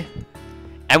definitely.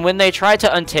 And when they tried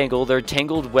to untangle their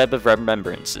tangled web of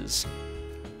remembrances,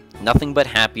 nothing but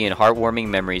happy and heartwarming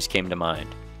memories came to mind.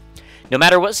 No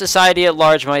matter what society at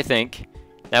large might think,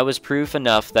 that was proof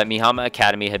enough that Mihama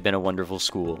Academy had been a wonderful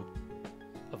school.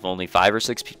 Of only 5 or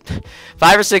 6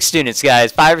 students,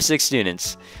 guys, 5 or 6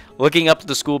 students. Looking up at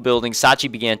the school building, Sachi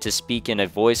began to speak in a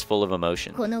voice full of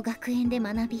emotion. この学園で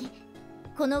学び、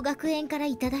この学園から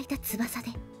いただいた翼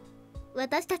で、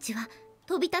私たちは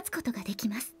飛び立つことができ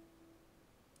ます。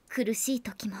苦しい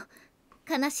時も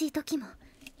悲しい時も、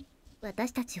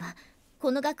私たちは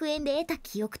この学園で得た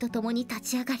記憶とともに立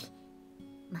ち上がり、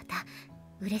また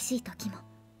嬉しい時も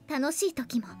楽しい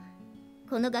時も、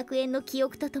この学園の記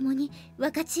憶とともに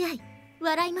分かち合い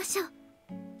笑いましょう。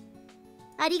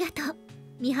ありがとう、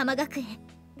美浜学園。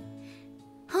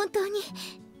本当に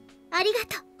ありが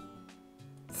と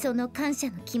う。その感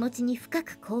謝の気持ちに深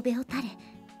く神戸を垂れ、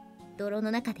泥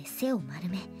の中で背を丸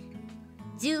め、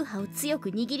銃刃を強く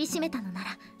握りしめたのな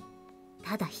ら、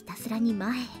ただひたすらに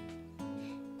前へ。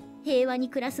平和に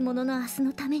暮らす者の明日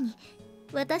のために、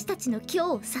私たちの今日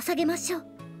を捧げましょう。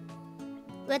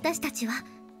私たちは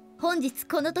本日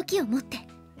この時をもって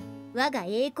我が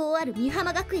栄光ある美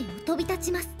浜学園を飛び立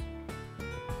ちます。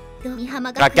美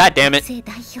浜学園学生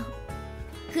代表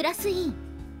クラス委員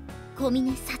小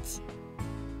峰幸。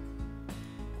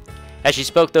 As she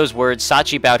spoke those words,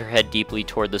 Sachi bowed her head deeply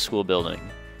toward the school building.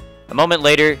 A moment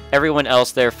later, everyone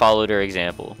else there followed her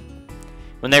example.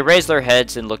 When they raised their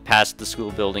heads and looked past the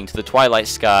school building to the twilight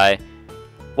sky,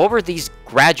 What were these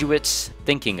graduates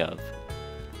thinking of?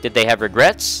 Did they have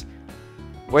regrets?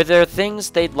 Were there things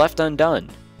they'd left undone?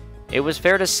 It was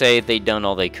fair to say they'd done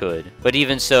all they could, but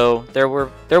even so, there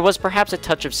was perhaps a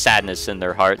touch of sadness in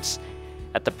their hearts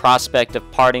at the prospect of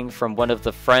parting from one of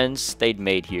the friends they'd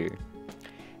made here.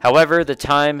 However, the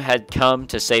time had come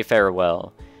to say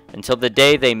farewell, until the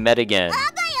day they met again.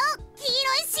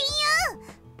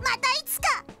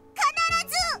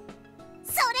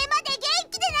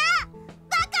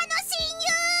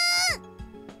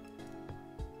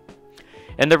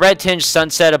 In the red-tinged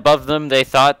sunset above them, they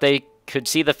thought they could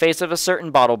see the face of a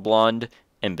certain bottle-blonde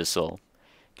imbecile.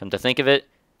 Come to think of it,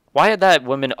 why had that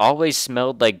woman always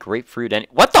smelled like grapefruit and—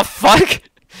 What the fuck?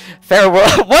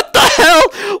 Farewell— What the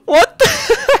hell? What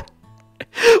the—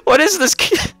 What is this—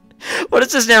 What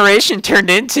is this narration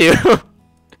turned into?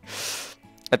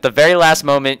 At the very last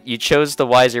moment, you chose the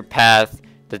wiser path.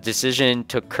 The decision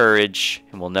took courage,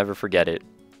 and we'll never forget it.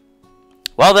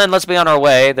 Well then, let's be on our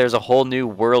way. There's a whole new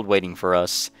world waiting for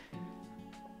us.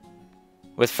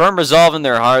 With firm resolve in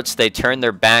their hearts, they turned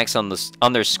their backs on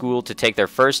their school to take their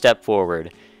first step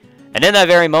forward. And in that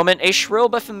very moment, a shrill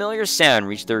but familiar sound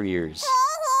reached their ears.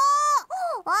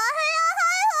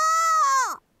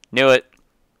 Knew it.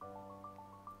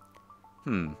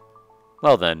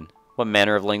 Well then, what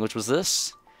manner of language was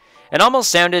this? It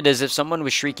almost sounded as if someone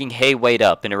was shrieking, "Hey, wait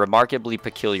up," in a remarkably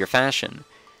peculiar fashion.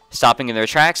 Stopping in their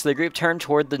tracks, the group turned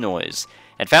toward the noise,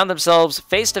 and found themselves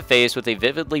face to face with a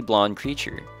vividly blonde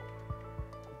creature.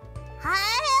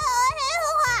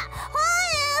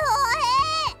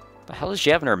 The hell does she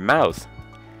have in her mouth?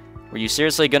 Were you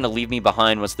seriously gonna leave me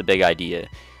behind? What's the big idea?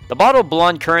 The bottle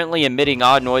blonde, currently emitting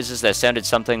odd noises that sounded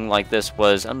something like this,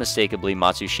 was unmistakably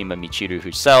Matsushima Michiru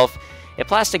herself. A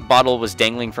plastic bottle was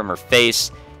dangling from her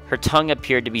face. Her tongue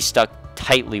appeared to be stuck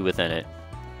tightly within it.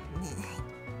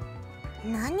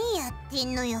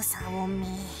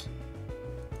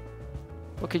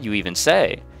 What could you even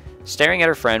say? Staring at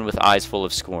her friend with eyes full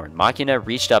of scorn, Makina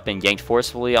reached up and yanked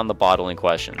forcefully on the bottle in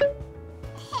question.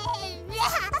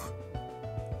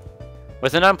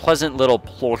 With an unpleasant little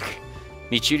plork,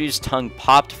 Michiru's tongue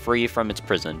popped free from its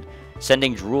prison,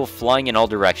 sending drool flying in all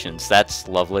directions. That's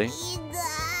lovely.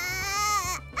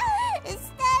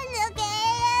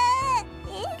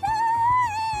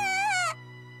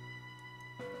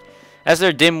 As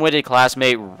their dim-witted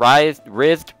classmate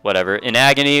writhed in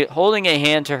agony, holding a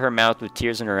hand to her mouth with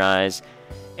tears in her eyes,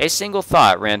 a single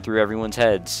thought ran through everyone's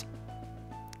heads.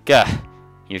 Gah,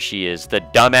 here she is. The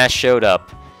dumbass showed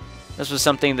up. This was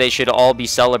something they should all be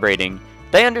celebrating.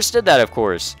 They understood that, of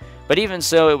course, but even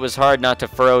so, it was hard not to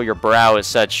furrow your brow at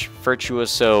such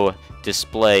virtuoso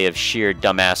display of sheer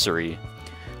dumbassery.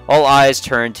 All eyes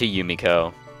turned to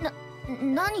Yumiko.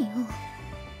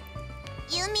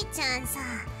 Yumi-chan,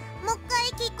 もう一回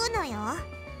聞くのよ。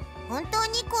本当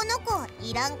にこの子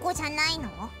いらん子じゃないの？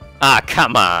 Ah,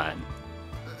 come on.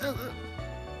 うぐ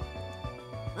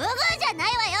じゃない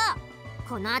わよ。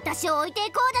この私を置いて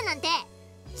いこうだなんて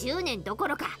10年どこ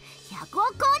ろか100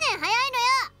億光年早いのよ。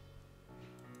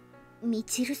み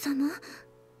ちる様、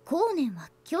光年は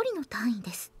距離の単位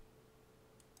です。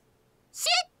知っ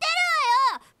て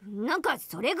るわよ。なんか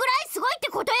それぐらいすごいっ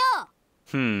てことよ。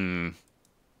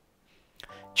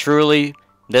Truly,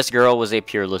 this girl was a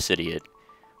peerless idiot.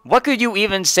 What could you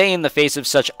even say in the face of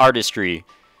such artistry?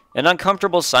 An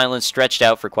uncomfortable silence stretched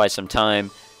out for quite some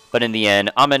time, but in the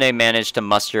end, Amane managed to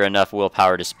muster enough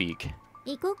willpower to speak.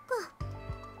 行こっか。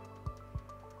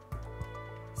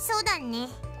そうだね。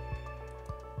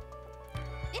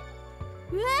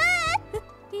行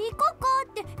こうか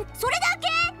ってそれだけ？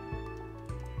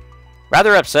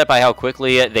 Rather upset by how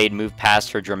quickly they'd moved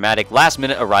past her dramatic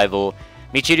last-minute arrival,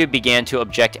 Michiru began to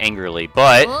object angrily,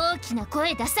 but... 大きな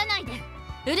声出さないで。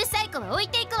うるさい子は置い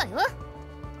ていくわよ。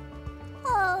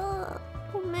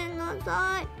ごめんな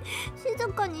さい。静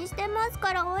かにしてます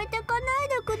から置いてかない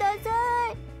でくださ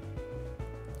い。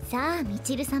さあ、み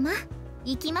ちる様、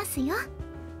行きますよ。待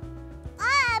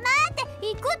って、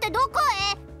行くってどこ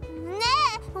へ？ね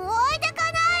え、置いて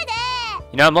かないで。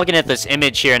You know, I'm looking at this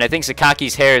image here, and I think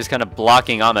Sakaki's hair is kind of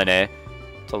blocking Amane.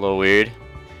 It's a little weird.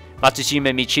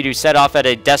 Matsushima Michiru set off at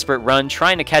a desperate run,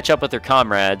 trying to catch up with her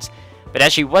comrades, but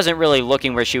as she wasn't really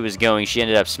looking where she was going, she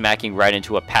ended up smacking right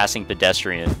into a passing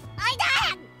pedestrian.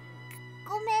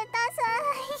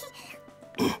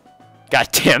 God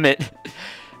damn it.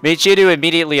 Meikyuu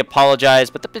immediately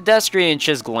apologized, but the pedestrian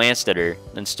just glanced at her,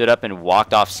 then stood up and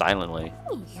walked off silently.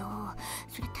 いや、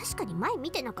それ確かに前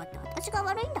見てなかった私が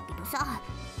悪いんだけどさ。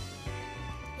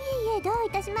いえ、どうい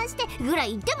たしましてぐら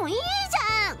い言ってもいいじ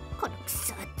ゃん。このく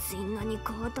そ暑いのに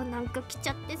コートなんか着ち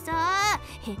ゃってさ、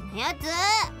変なやつ。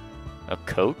A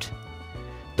coat?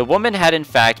 The woman had in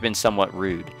fact been somewhat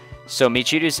rude, so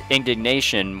Michiru's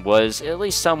indignation was at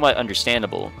least somewhat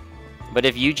understandable. But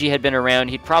if Yuji had been around,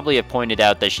 he'd probably have pointed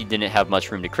out that she didn't have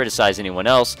much room to criticize anyone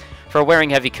else for wearing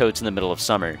heavy coats in the middle of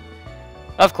summer.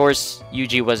 Of course,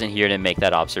 Yuji wasn't here to make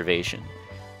that observation.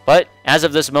 But, as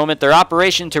of this moment, their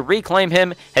operation to reclaim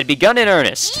him had begun in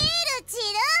earnest.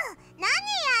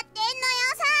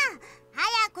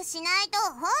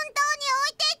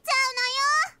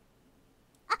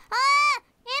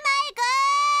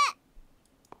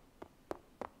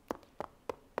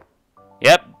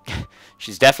 Yep,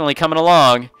 she's definitely coming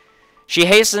along. She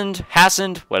hastened,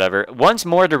 whatever, once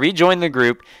more to rejoin the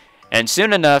group, and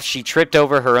soon enough she tripped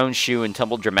over her own shoe and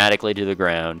tumbled dramatically to the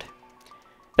ground.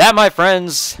 That, my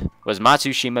friends, was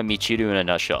Matsushima Michiru in a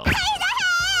nutshell.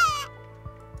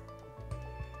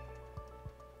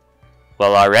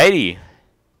 Well, alrighty.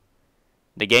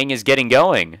 The gang is getting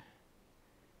going.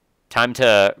 Time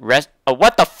to rest. Oh,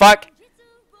 what the fuck?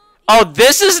 Oh,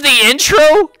 this is the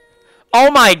intro? Oh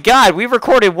my god, we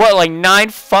recorded, what, like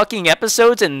 9 fucking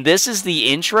episodes, and this is the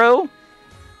intro?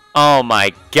 Oh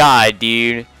my god,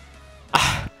 dude.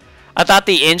 I thought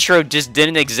the intro just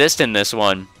didn't exist in this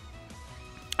one.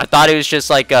 I thought it was just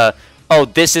like a, oh,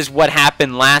 this is what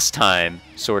happened last time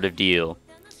sort of deal.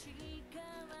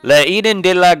 Eden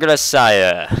de la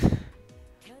Grisaia.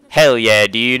 Hell yeah,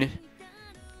 dude.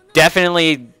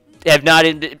 Definitely have not...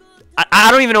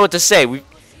 I don't even know what to say.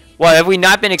 What, have we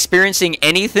not been experiencing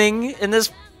anything in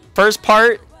this first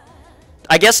part?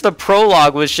 I guess the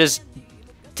prologue was just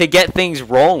to get things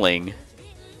rolling.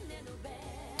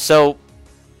 So,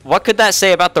 what could that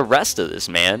say about the rest of this,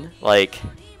 man? Like,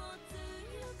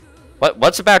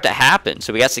 what's about to happen?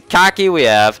 So we got Sakaki, we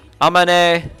have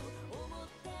Amane,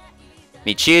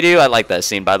 Michiru. I like that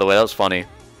scene, by the way. That was funny.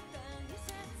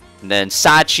 And then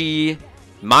Sachi,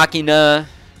 Makina.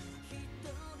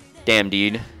 Damn,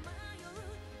 dude.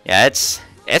 Yeah, it's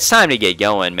time to get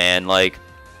going, man. Like,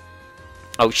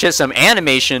 oh shit, some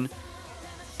animation.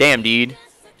 Damn, dude.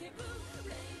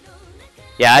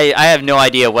 Yeah, I have no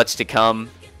idea what's to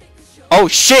come. Oh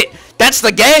shit, that's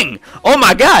the gang. Oh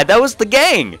my god, that was the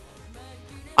gang.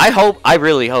 I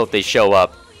really hope they show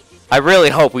up. I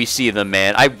really hope we see them,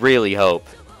 man. I really hope.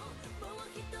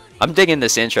 I'm digging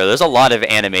this intro. There's a lot of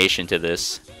animation to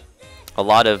this. A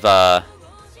lot of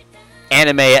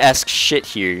anime-esque shit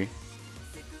here.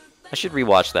 I should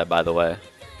rewatch that, by the way,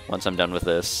 once I'm done with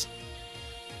this.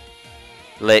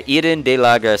 Eden de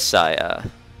la Grisaia.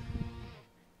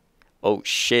 Oh,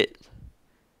 shit.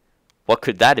 What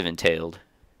could that have entailed?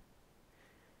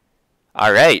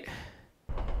 Alright.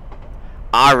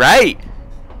 Alright!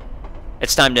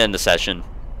 It's time to end the session.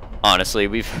 Honestly,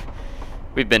 we've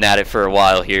been at it for a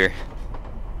while here.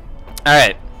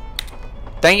 Alright.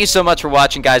 Thank you so much for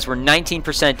watching, guys. We're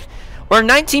 19%... We're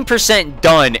 19%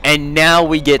 done, and now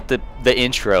we get the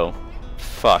intro.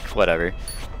 Fuck, whatever.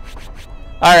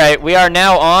 Alright, we are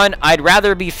now on I'd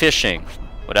Rather Be Fishing.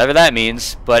 Whatever that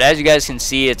means. But as you guys can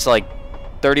see, it's like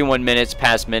 31 minutes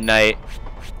past midnight.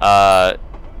 Like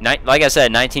I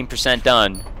said, 19%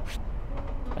 done.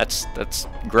 That's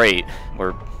great.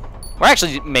 We're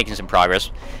actually making some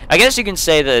progress. I guess you can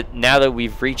say that now that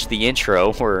we've reached the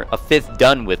intro, we're a fifth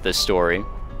done with this story.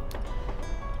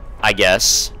 I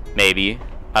guess. Maybe.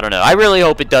 I don't know. I really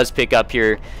hope it does pick up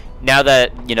here. Now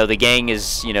that, you know, the gang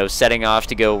is, you know, setting off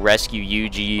to go rescue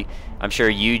Yuji. I'm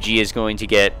sure Yuji is going to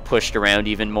get pushed around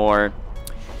even more.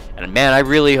 And man, I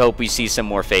really hope we see some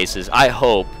more faces. I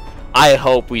hope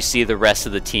we see the rest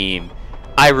of the team.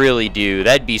 I really do.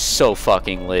 That'd be so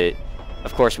fucking lit.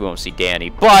 Of course we won't see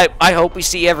Danny, but I hope we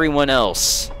see everyone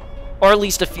else. Or at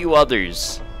least a few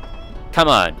others. Come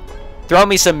on. Throw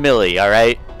me some milli,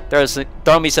 alright?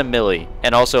 Throw me some milli,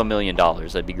 and also $1 million.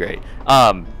 That'd be great.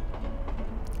 And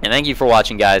thank you for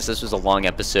watching, guys. This was a long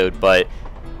episode, but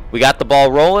we got the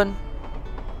ball rolling.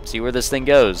 See where this thing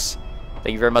goes.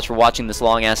 Thank you very much for watching this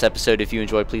long-ass episode. If you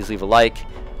enjoyed, please leave a like.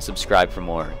 Subscribe for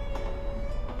more.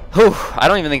 Whew, I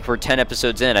don't even think we're 10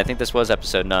 episodes in. I think this was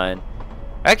episode 9.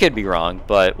 I could be wrong,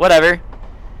 but whatever.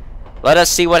 Let us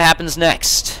see what happens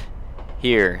next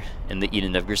here in the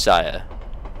Eden of Grisaia.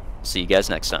 See you guys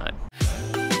next time.